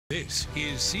This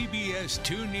is CBS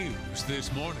 2 News this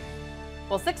morning.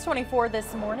 Well, 6:24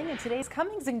 this morning, in today's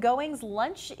comings and goings,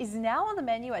 lunch is now on the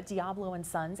menu at Diablo &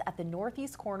 Sons at the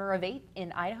northeast corner of 8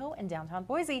 in Idaho and downtown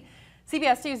Boise.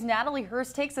 CBS 2's Natalie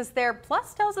Hurst takes us there,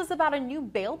 plus tells us about a new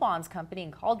bail bonds company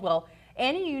in Caldwell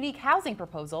and a unique housing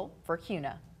proposal for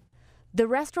Kuna. The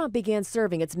restaurant began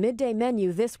serving its midday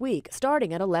menu this week,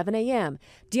 starting at 11 a.m.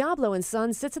 Diablo &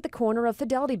 Sons sits at the corner of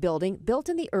Fidelity Building, built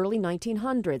in the early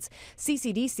 1900s.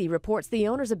 CCDC reports the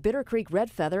owners of Bitter Creek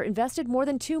Red Feather invested more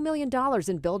than $2 million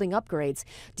in building upgrades.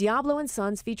 Diablo &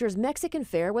 Sons features Mexican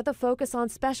fare with a focus on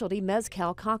specialty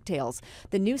mezcal cocktails.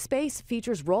 The new space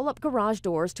features roll-up garage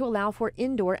doors to allow for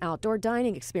indoor-outdoor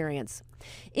dining experience.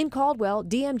 In Caldwell,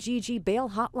 DMGG Bail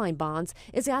Hotline Bonds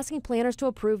is asking planners to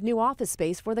approve new office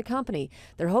space for the company.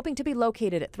 They're hoping to be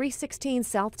located at 316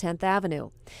 South 10th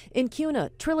Avenue. In Kuna,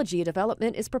 Trilogy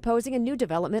Development is proposing a new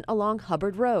development along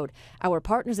Hubbard Road. Our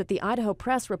partners at the Idaho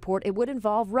Press report it would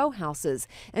involve row houses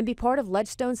and be part of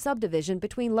Ledgestone subdivision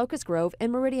between Locust Grove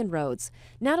and Meridian Roads.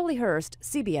 Natalie Hurst,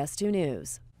 CBS 2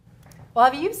 News. Well,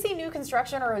 have you seen new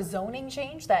construction or a zoning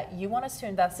change that you want us to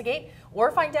investigate or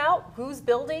find out whose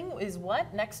building is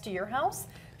what next to your house?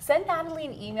 Send Natalie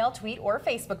an email, tweet, or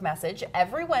Facebook message.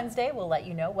 Every Wednesday, we'll let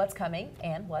you know what's coming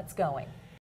and what's going.